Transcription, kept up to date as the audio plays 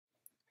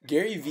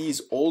Gary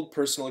Vee's old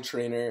personal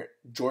trainer,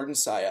 Jordan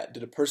Syatt,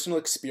 did a personal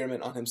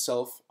experiment on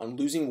himself on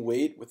losing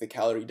weight with a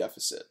calorie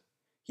deficit.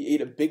 He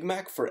ate a Big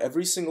Mac for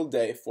every single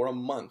day for a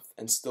month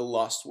and still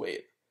lost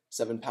weight,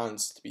 7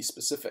 pounds to be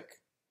specific,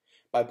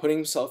 by putting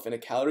himself in a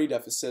calorie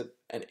deficit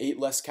and ate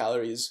less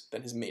calories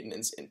than his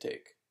maintenance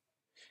intake.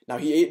 Now,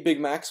 he ate Big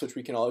Macs, which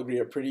we can all agree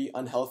are pretty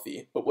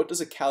unhealthy, but what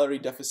does a calorie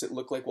deficit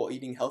look like while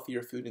eating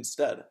healthier food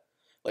instead?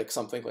 Like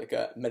something like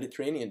a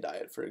Mediterranean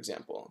diet, for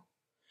example.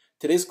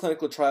 Today's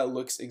clinical trial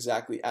looks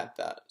exactly at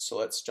that, so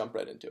let's jump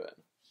right into it.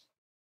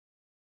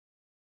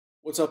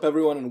 What's up,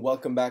 everyone, and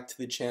welcome back to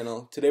the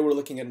channel. Today we're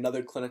looking at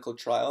another clinical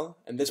trial,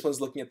 and this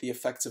one's looking at the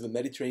effects of a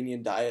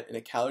Mediterranean diet in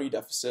a calorie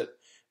deficit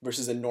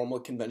versus a normal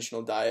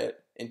conventional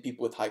diet in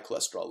people with high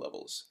cholesterol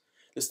levels.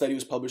 This study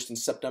was published in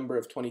September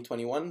of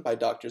 2021 by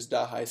doctors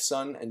Da-Hye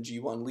Son and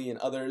Lee and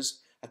others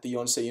at the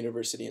Yonsei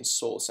University in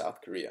Seoul, South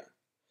Korea.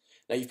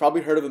 Now, you've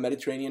probably heard of a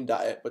Mediterranean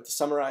diet, but to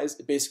summarize,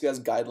 it basically has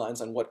guidelines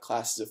on what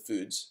classes of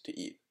foods to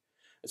eat.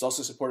 It's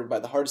also supported by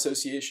the Heart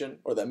Association,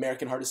 or the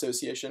American Heart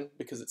Association,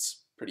 because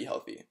it's pretty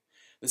healthy.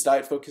 This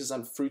diet focuses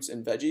on fruits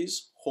and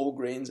veggies, whole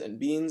grains and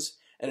beans,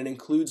 and it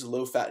includes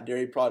low-fat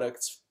dairy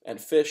products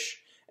and fish,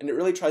 and it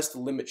really tries to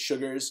limit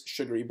sugars,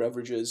 sugary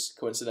beverages.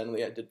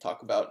 Coincidentally, I did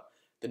talk about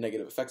the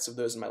negative effects of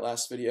those in my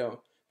last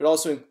video, but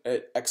also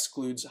it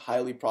excludes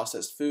highly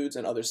processed foods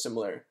and other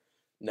similar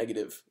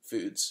negative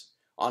foods.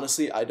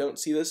 Honestly, I don't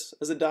see this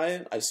as a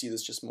diet. I see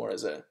this just more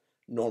as a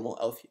normal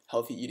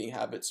healthy eating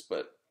habits,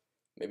 but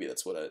maybe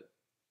that's what a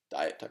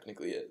diet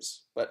technically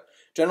is. But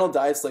general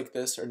diets like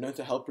this are known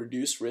to help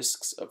reduce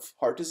risks of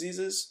heart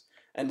diseases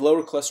and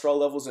lower cholesterol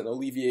levels and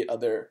alleviate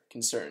other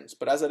concerns.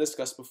 But as I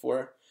discussed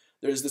before,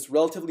 there's this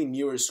relatively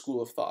newer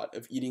school of thought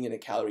of eating in a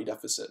calorie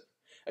deficit.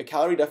 A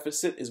calorie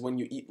deficit is when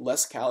you eat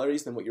less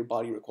calories than what your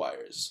body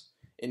requires.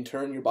 In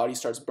turn, your body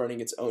starts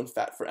burning its own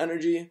fat for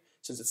energy,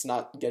 since it's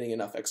not getting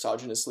enough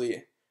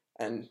exogenously,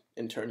 and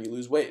in turn you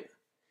lose weight.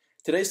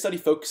 Today's study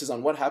focuses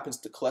on what happens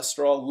to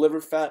cholesterol, liver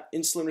fat,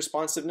 insulin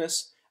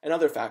responsiveness, and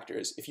other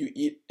factors if you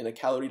eat in a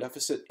calorie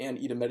deficit and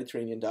eat a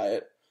Mediterranean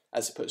diet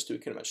as opposed to a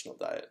conventional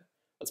diet.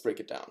 Let's break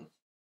it down.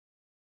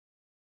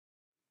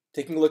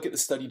 Taking a look at the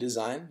study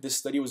design, this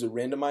study was a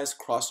randomized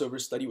crossover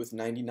study with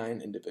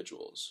 99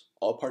 individuals.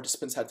 All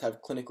participants had to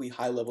have clinically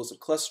high levels of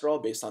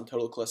cholesterol based on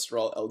total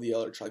cholesterol,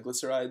 LDL, or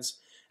triglycerides,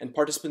 and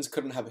participants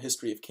couldn't have a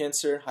history of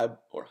cancer,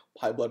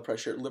 high blood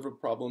pressure, liver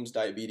problems,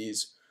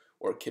 diabetes,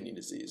 or kidney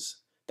disease.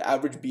 The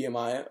average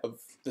BMI of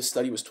the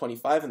study was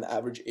 25 and the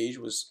average age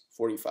was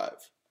 45.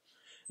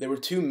 There were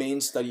two main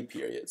study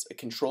periods, a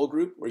control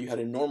group where you had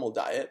a normal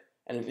diet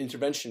and an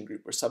intervention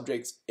group where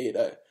subjects ate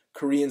a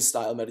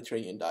Korean-style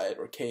Mediterranean diet,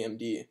 or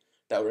KMD,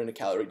 that were in a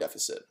calorie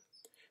deficit.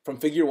 From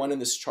figure 1 in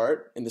this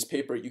chart, in this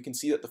paper, you can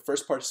see that the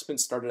first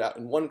participants started out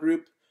in one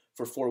group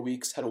for 4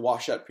 weeks, had a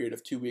washout period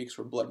of 2 weeks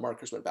where blood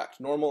markers went back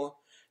to normal,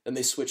 then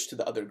they switched to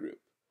the other group.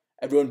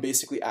 Everyone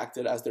basically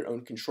acted as their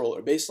own control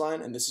or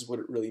baseline, and this is what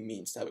it really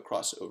means to have a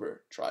crossover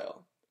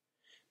trial.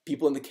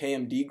 People in the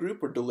KMD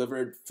group were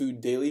delivered food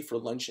daily for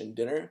lunch and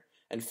dinner,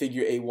 and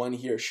figure A1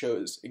 here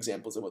shows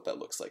examples of what that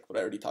looks like, but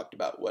I already talked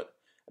about what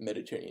a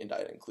Mediterranean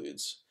diet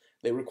includes.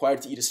 They were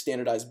required to eat a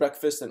standardized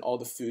breakfast, and all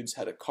the foods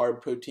had a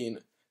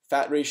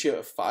carb-protein-fat ratio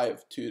of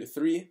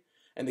 5:2:3,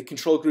 and the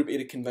control group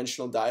ate a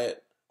conventional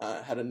diet,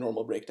 had a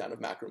normal breakdown of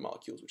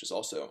macromolecules, which is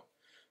also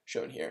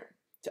shown here.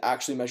 To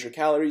actually measure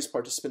calories,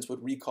 participants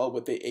would recall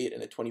what they ate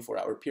in a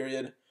 24-hour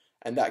period,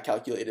 and that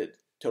calculated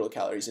total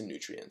calories and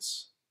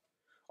nutrients.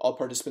 All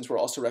participants were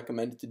also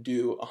recommended to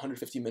do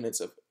 150 minutes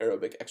of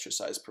aerobic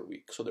exercise per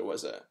week, so there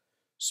was a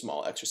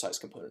small exercise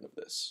component of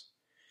this.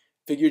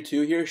 Figure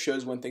 2 here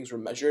shows when things were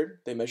measured.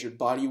 They measured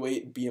body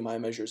weight, BMI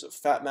measures of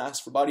fat mass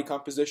for body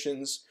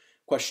compositions.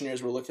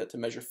 Questionnaires were looked at to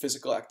measure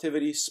physical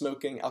activity,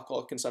 smoking,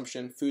 alcohol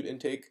consumption, food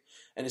intake,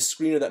 and a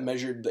screener that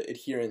measured the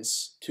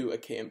adherence to a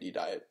KMD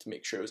diet to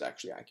make sure it was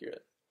actually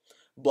accurate.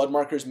 Blood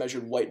markers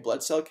measured white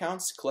blood cell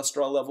counts,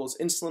 cholesterol levels,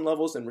 insulin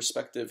levels, and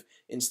respective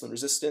insulin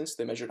resistance.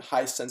 They measured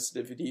high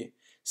sensitivity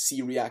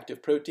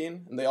C-reactive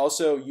protein, and they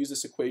also used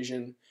this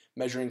equation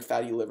measuring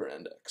fatty liver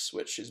index,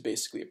 which is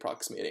basically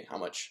approximating how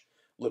much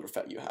liver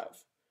fat you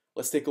have.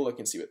 Let's take a look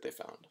and see what they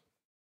found.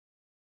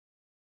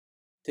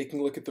 Taking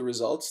a look at the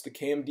results, the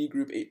KMD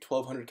group ate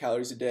 1,200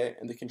 calories a day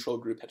and the control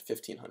group had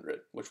 1,500,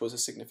 which was a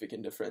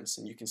significant difference,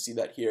 and you can see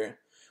that here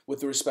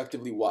with the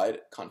respectively wide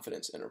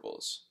confidence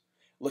intervals.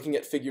 Looking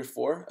at figure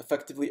 4,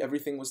 effectively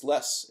everything was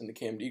less in the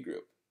KMD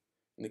group.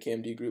 In the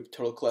KMD group,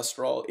 total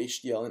cholesterol,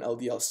 HDL, and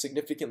LDL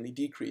significantly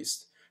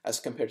decreased as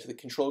compared to the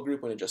control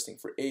group when adjusting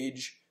for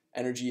age,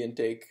 energy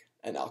intake,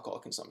 and alcohol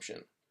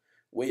consumption.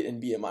 Weight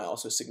and BMI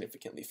also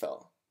significantly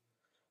fell.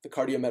 The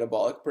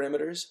cardiometabolic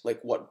parameters,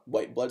 like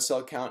white blood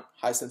cell count,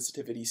 high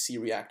sensitivity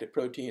C-reactive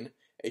protein,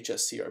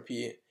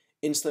 hsCRP,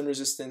 insulin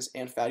resistance,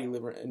 and fatty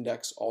liver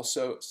index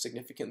also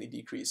significantly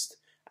decreased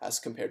as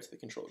compared to the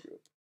control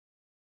group.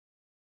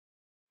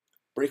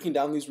 Breaking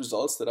down these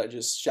results that I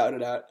just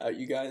shouted at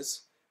you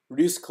guys,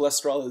 reduced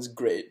cholesterol is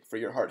great for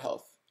your heart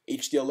health.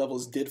 HDL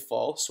levels did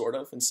fall, sort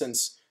of, and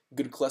since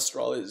good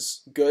cholesterol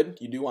is good.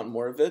 You do want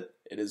more of it.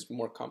 It is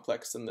more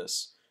complex than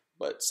this.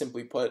 But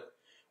simply put,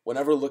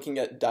 whenever looking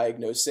at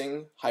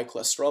diagnosing high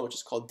cholesterol, which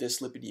is called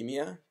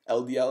dyslipidemia,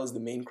 LDL is the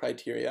main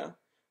criteria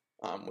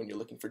when you're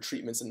looking for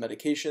treatments and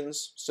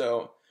medications.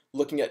 So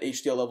looking at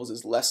HDL levels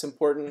is less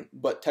important,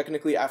 but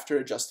technically after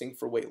adjusting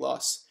for weight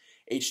loss,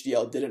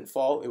 HDL didn't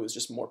fall. It was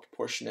just more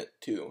proportionate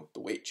to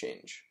the weight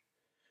change.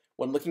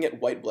 When looking at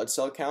white blood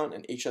cell count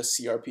and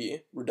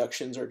hsCRP,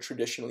 reductions are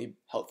traditionally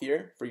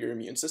healthier for your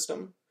immune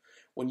system.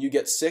 When you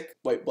get sick,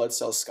 white blood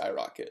cells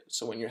skyrocket.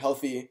 So when you're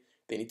healthy,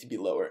 they need to be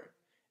lower.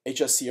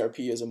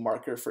 hsCRP is a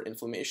marker for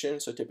inflammation,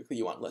 so typically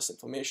you want less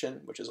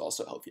inflammation, which is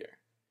also healthier.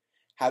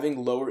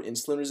 Having lower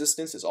insulin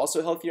resistance is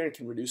also healthier and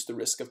can reduce the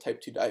risk of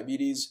type 2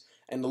 diabetes,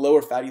 and the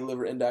lower fatty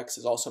liver index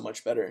is also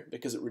much better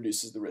because it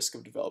reduces the risk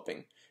of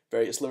developing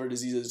various liver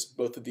diseases.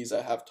 Both of these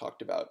I have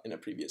talked about in a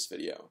previous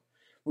video.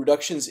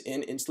 Reductions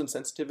in insulin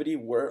sensitivity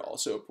were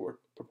also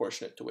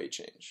proportionate to weight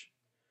change.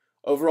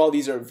 Overall,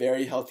 these are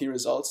very healthy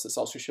results. This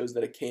also shows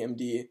that a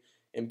KMD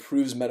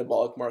improves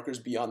metabolic markers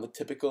beyond the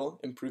typical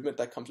improvement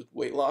that comes with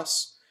weight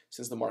loss,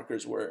 since the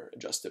markers were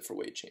adjusted for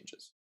weight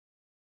changes.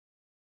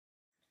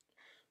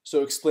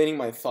 So explaining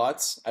my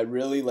thoughts, I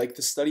really like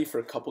this study for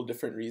a couple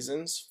different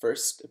reasons.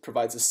 First, it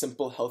provides a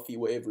simple, healthy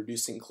way of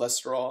reducing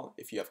cholesterol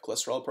if you have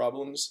cholesterol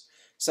problems.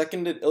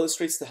 Second, it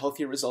illustrates the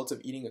healthier results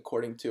of eating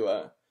according to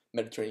a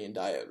Mediterranean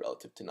diet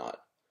relative to not.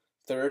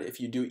 Third, if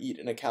you do eat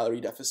in a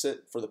calorie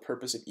deficit for the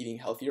purpose of eating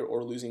healthier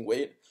or losing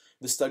weight,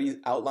 the study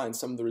outlines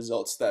some of the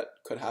results that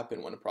could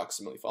happen when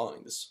approximately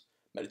following this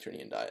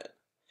Mediterranean diet.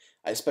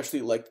 I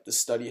especially liked that the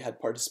study had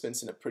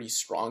participants in a pretty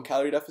strong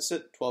calorie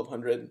deficit,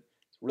 1,200,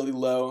 really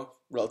low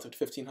relative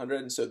to 1,500,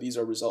 and so these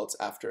are results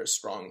after a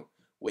strong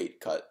weight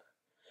cut.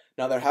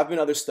 Now, there have been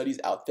other studies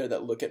out there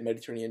that look at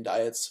Mediterranean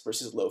diets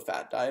versus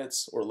low-fat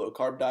diets or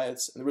low-carb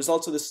diets, and the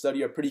results of this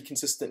study are pretty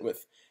consistent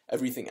with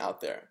everything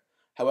out there.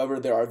 However,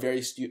 there are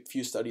very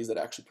few studies that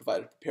actually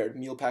provided prepared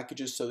meal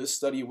packages, so this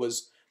study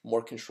was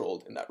more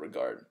controlled in that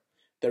regard.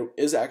 There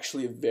is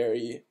actually a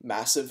very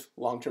massive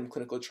long-term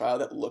clinical trial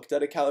that looked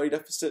at a calorie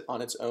deficit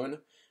on its own,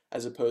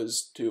 as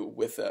opposed to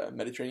with a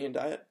Mediterranean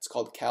diet. It's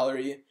called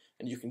Calorie,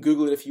 and you can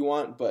Google it if you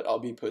want, but I'll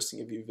be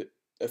posting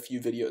a few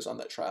videos on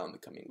that trial in the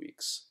coming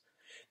weeks.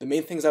 The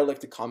main things I would like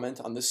to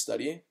comment on this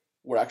study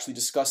were actually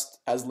discussed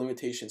as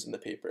limitations in the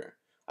paper.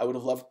 I would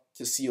have loved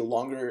to see a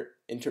longer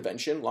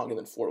intervention, longer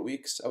than 4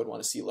 weeks. I would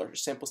want to see a larger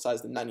sample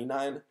size than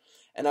 99,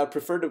 and I would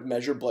prefer to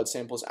measure blood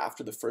samples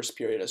after the first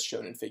period as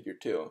shown in figure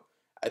 2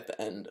 at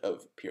the end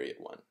of period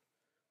 1.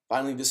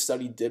 Finally, this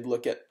study did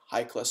look at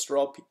high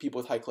cholesterol, people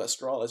with high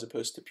cholesterol as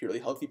opposed to purely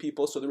healthy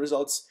people, so the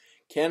results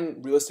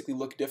can realistically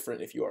look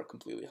different if you are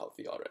completely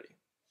healthy already.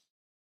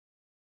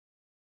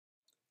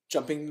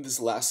 Jumping into this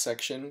last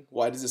section,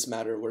 why does this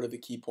matter? What are the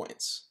key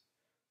points?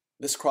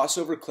 This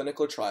crossover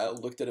clinical trial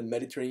looked at a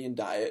Mediterranean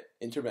diet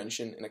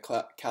intervention in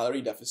a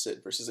calorie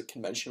deficit versus a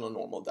conventional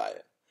normal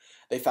diet.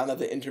 They found that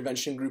the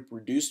intervention group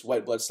reduced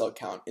white blood cell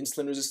count,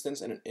 insulin resistance,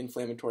 and an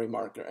inflammatory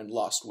marker and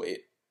lost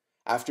weight.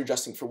 After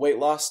adjusting for weight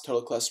loss,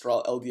 total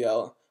cholesterol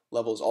LDL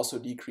levels also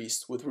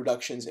decreased with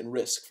reductions in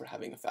risk for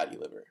having a fatty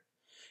liver.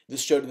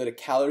 This showed that a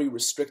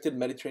calorie-restricted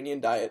Mediterranean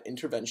diet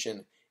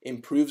intervention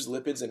improves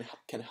lipids and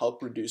can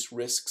help reduce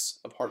risks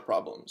of heart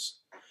problems.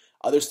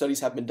 Other studies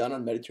have been done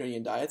on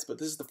Mediterranean diets, but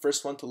this is the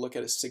first one to look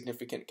at a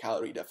significant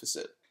calorie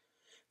deficit.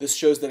 This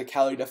shows that a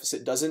calorie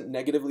deficit doesn't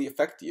negatively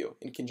affect you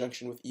in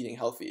conjunction with eating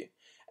healthy,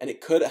 and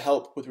it could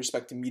help with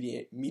respect to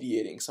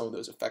mediating some of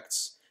those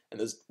effects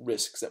and those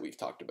risks that we've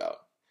talked about.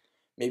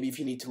 Maybe if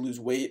you need to lose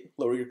weight,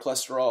 lower your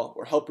cholesterol,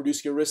 or help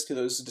reduce your risk to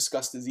those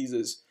discussed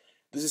diseases,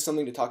 this is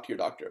something to talk to your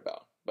doctor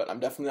about. But I'm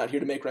definitely not here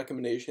to make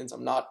recommendations.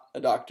 I'm not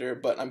a doctor,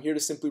 but I'm here to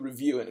simply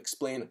review and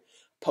explain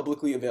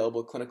publicly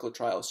available clinical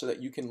trials so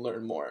that you can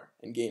learn more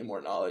and gain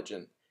more knowledge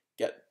and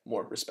get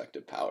more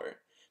respective power.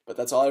 But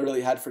that's all I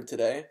really had for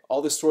today.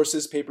 All the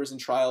sources, papers, and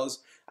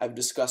trials I've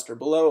discussed are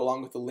below,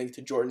 along with a link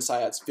to Jordan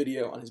Syatt's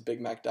video on his Big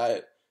Mac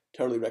diet.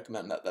 Totally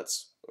recommend that.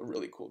 That's a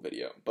really cool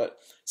video. But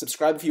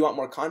subscribe if you want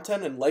more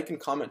content, and like and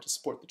comment to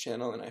support the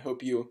channel, and I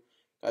hope you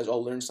guys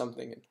all learned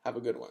something and have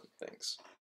a good one. Thanks.